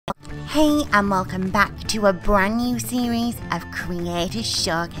Hey and welcome back to a brand new series of Creator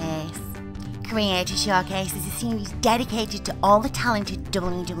Showcase. Creator Showcase is a series dedicated to all the talented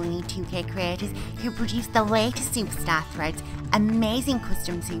WWE 2K creators who produce the latest superstar threads, amazing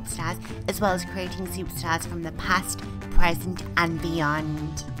custom superstars, as well as creating superstars from the past, present and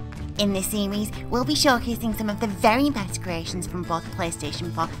beyond. In this series, we'll be showcasing some of the very best creations from both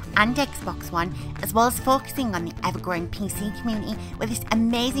PlayStation 4 and Xbox One, as well as focusing on the ever-growing PC community with its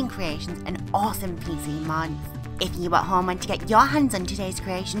amazing creations and awesome PC mods. If you at home want to get your hands on today's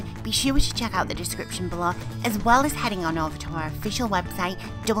creation, be sure to check out the description below, as well as heading on over to our official website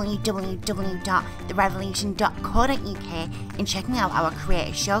www.RevELLEution.co.uk and checking out our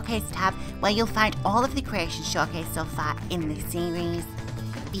Creator Showcase tab, where you'll find all of the creations showcased so far in this series.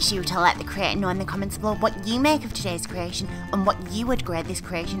 Be sure to let the creator know in the comments below what you make of today's creation and what you would grade this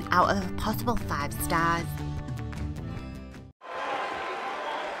creation out of a possible 5 stars.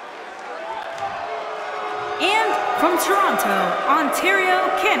 And from Toronto, Ontario,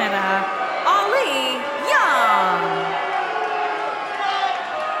 Canada, Aliyah.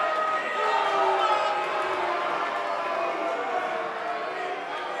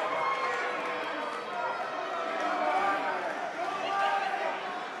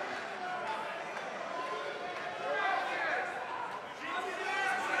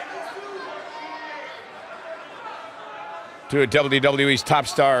 Two of WWE's top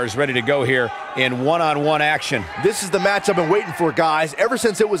stars ready to go here in one-on-one action. This is the match I've been waiting for, guys. Ever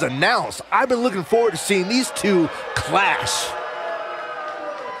since it was announced, I've been looking forward to seeing these two clash.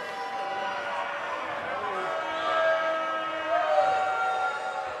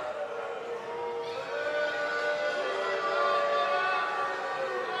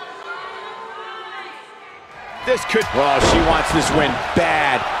 This could... Well, she wants this win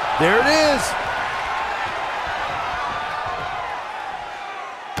bad. There it is.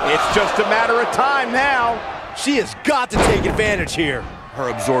 It's just a matter of time now. She has got to take advantage here. Her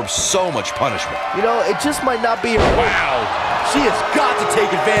absorbs so much punishment. You know, it just might not be her. Wow. She has got to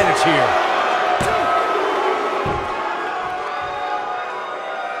take advantage here.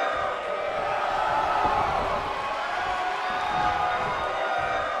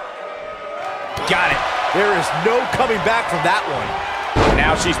 Got it. There is no coming back from that one.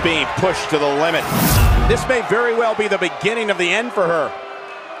 Now she's being pushed to the limit. This may very well be the beginning of the end for her.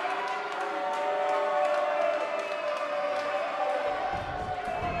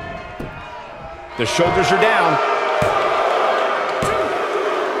 The shoulders are down.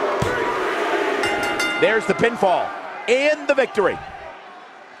 There's the pinfall and the victory.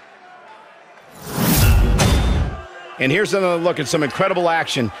 And here's another look at some incredible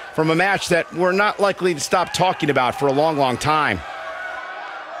action from a match that we're not likely to stop talking about for a long, long time.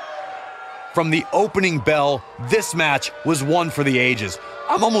 From the opening bell, this match was one for the ages.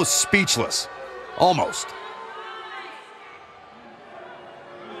 I'm almost speechless. Almost.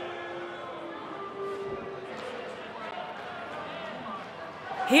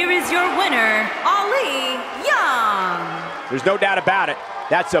 Here is your winner, Aliyah. There's no doubt about it.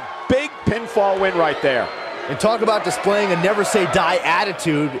 That's a big pinfall win right there. And talk about displaying a never-say-die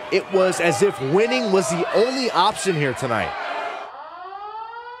attitude. It was as if winning was the only option here tonight.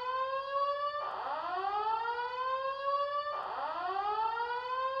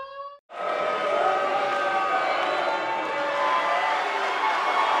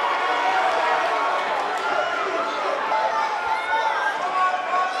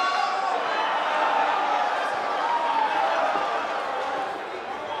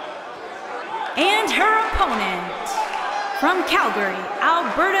 And her opponent, from Calgary,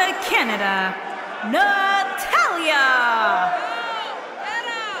 Alberta, Canada, Natalya.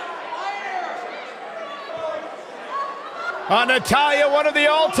 Natalya, one of the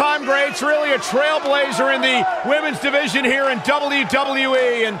all-time greats, really a trailblazer in the women's division here in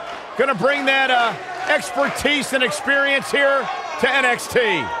WWE, and gonna bring that expertise and experience here to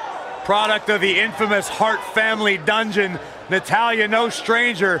NXT. Product of the infamous Hart family dungeon, Natalya no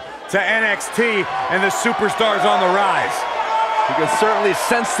stranger to NXT and the superstars on the rise. You can certainly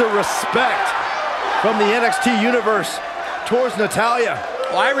sense the respect from the NXT universe towards Natalya.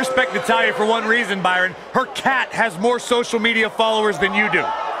 Well, I respect Natalya for one reason, Byron. Her cat has more social media followers than you do.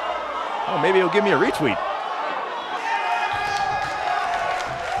 Oh, maybe he'll give me a retweet.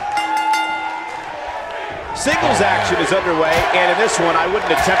 Singles action is underway, and in this one, I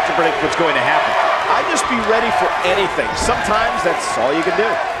wouldn't attempt to predict what's going to happen. I'd just be ready for anything. Sometimes that's all you can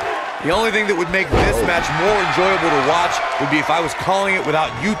do. The only thing that would make this match more enjoyable to watch would be if I was calling it without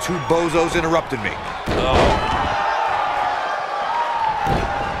you two bozos interrupting me.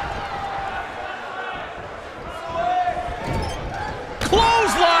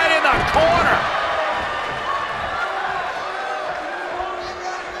 Clothesline in the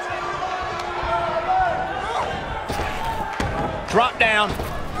Drop down.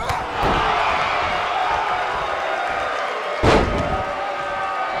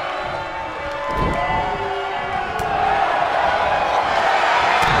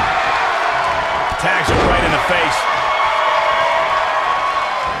 Tags her right in the face.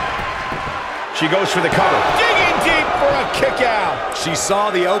 She goes for the cover. Digging deep for a kick out. She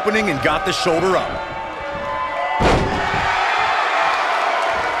saw the opening and got the shoulder up.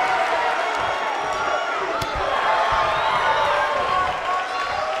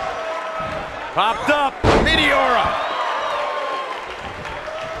 Popped up. Meteora.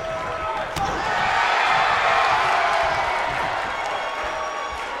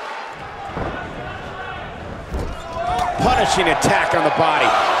 Punishing attack on the body.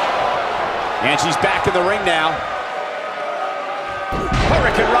 And she's back in the ring now.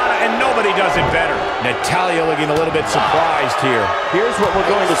 Hurricanrana, and nobody does it better. Natalya looking a little bit surprised here. Here's what we're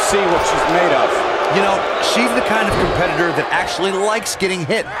going to see what she's made of. You know, she's the kind of competitor that actually likes getting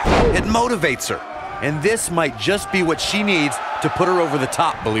hit. It motivates her. And this might just be what she needs to put her over the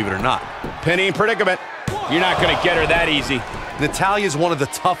top, believe it or not. Pinning predicament. You're not going to get her that easy. Natalya's one of the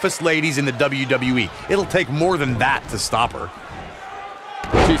toughest ladies in the WWE. It'll take more than that to stop her.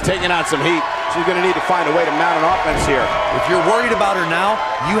 She's taking on some heat. She's going to need to find a way to mount an offense here. If you're worried about her now,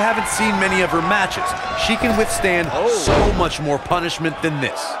 you haven't seen many of her matches. She can withstand so much more punishment than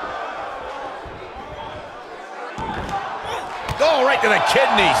this. Oh, right to the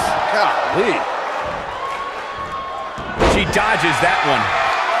kidneys. Golly. She dodges that one.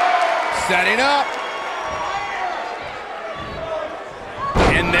 Setting up.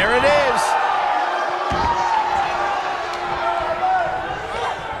 And there it is.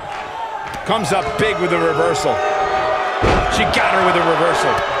 Comes up big with a reversal. She got her with a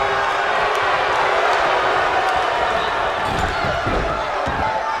reversal.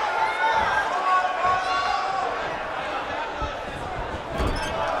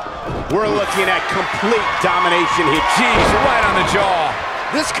 We're looking at complete domination here. Jeez, right on the jaw.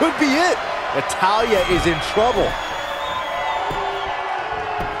 This could be it. Natalya is in trouble.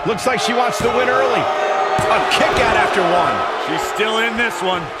 Looks like she wants to win early. A kick out after one. She's still in this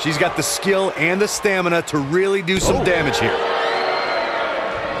one. She's got the skill and the stamina to really do some damage here.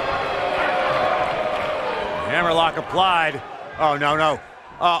 Hammerlock applied. Oh, no, no.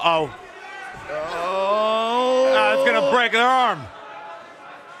 Uh-oh. Oh. It's going to break her arm.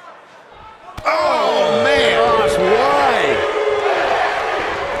 Oh, man. Gosh, why?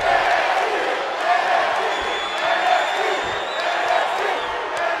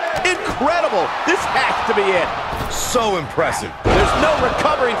 Incredible. This has to be it. So impressive. There's no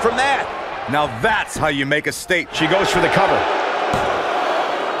recovering from that. Now that's how you make a statement. She goes for the cover.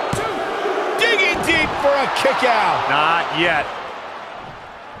 Digging deep for a kick out. Not yet.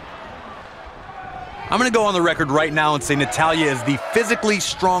 I'm going to go on the record right now and say Natalya is the physically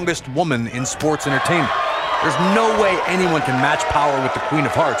strongest woman in sports entertainment. There's no way anyone can match power with the Queen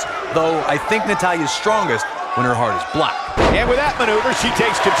of Hearts, though I think Natalya is strongest when her heart is black. And with that maneuver, she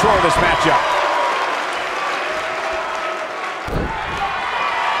takes control of this matchup.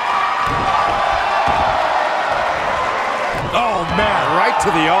 Oh, man, right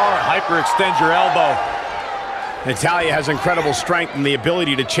to the arm. Hyperextend your elbow. Natalya has incredible strength and the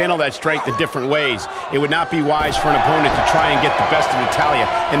ability to channel that strength in different ways. It would not be wise for an opponent to try and get the best of Natalya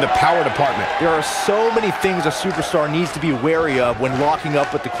in the power department. There are so many things a superstar needs to be wary of when locking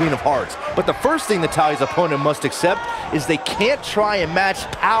up with the Queen of Hearts. But the first thing Natalya's opponent must accept is they can't try and match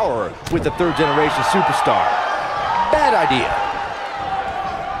power with the third-generation superstar. Bad idea.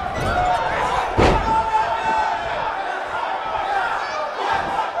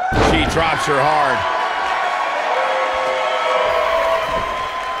 She drops her hard.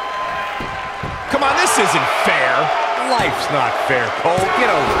 Come on, this isn't fair. Life's not fair, Cole. Get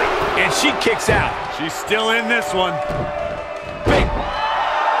over it. And she kicks out. She's still in this one. Big.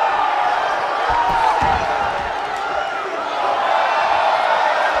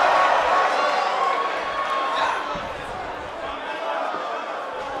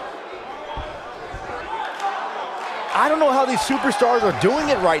 I don't know how these superstars are doing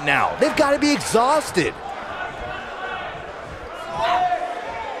it right now. They've got to be exhausted.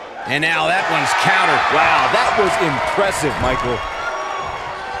 And now that one's countered. Wow, that was impressive, Michael.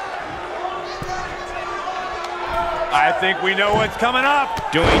 I think we know what's coming up.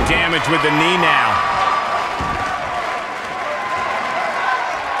 Doing damage with the knee now.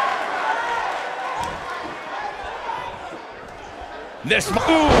 This,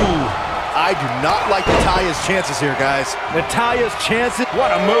 ooh. I do not like Natalya's chances here, guys. Natalya's chances.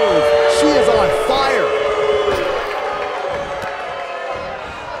 What a move. She is on fire.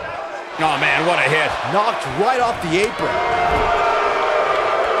 Oh, man, what a hit. Knocked right off the apron.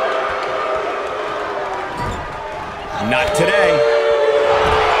 Not today.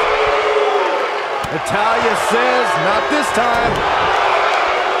 Natalya says, not this time.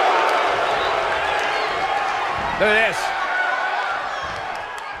 Look at this.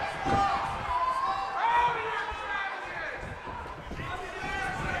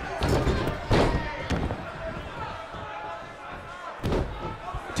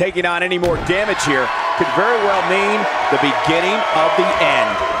 Taking on any more damage here could very well mean the beginning of the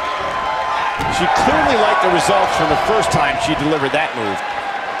end. She clearly liked the results from the first time she delivered that move.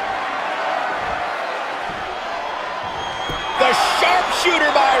 The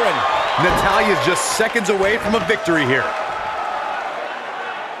sharpshooter, Byron. Natalya's just seconds away from a victory here.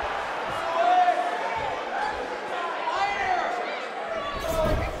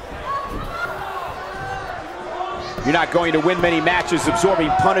 You're not going to win many matches absorbing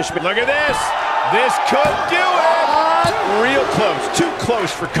punishment. Look at this. This could do it. Real close. Too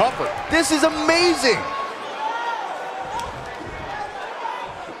close for comfort. This is amazing.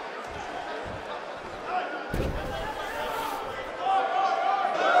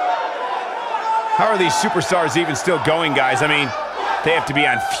 How are these superstars even still going, guys? I mean, they have to be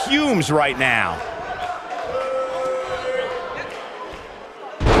on fumes right now.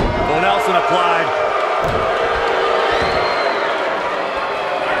 Full Nelson applied.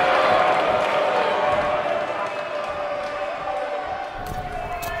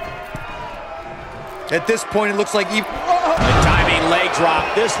 At this point, it looks like even... The diving leg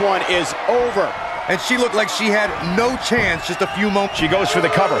drop. This one is over. And she looked like she had no chance just a few moments. She goes for the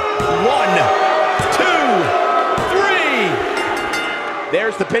cover. 1, 2, 3.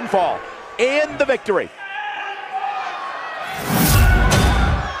 There's the pinfall and the victory.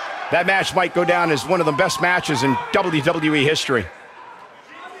 That match might go down as one of the best matches in WWE history.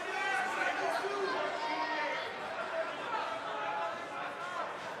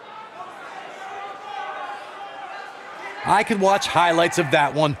 I could watch highlights of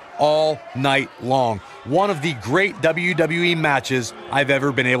that one all night long. One of the great WWE matches I've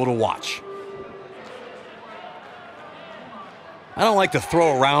ever been able to watch. I don't like to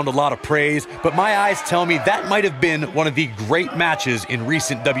throw around a lot of praise, but my eyes tell me that might have been one of the great matches in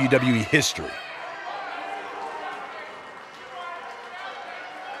recent WWE history.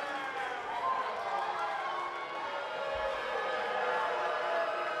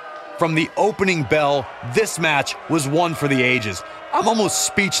 From the opening bell, this match was one for the ages. I'm almost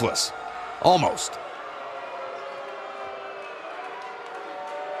speechless. Almost.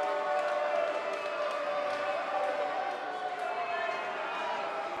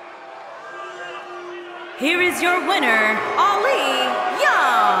 Here is your winner, Aliyah.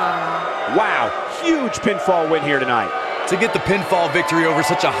 Wow, huge pinfall win here tonight. To get the pinfall victory over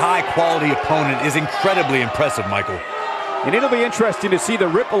such a high-quality opponent is incredibly impressive, Michael. And it'll be interesting to see the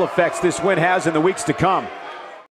ripple effects this win has in the weeks to come.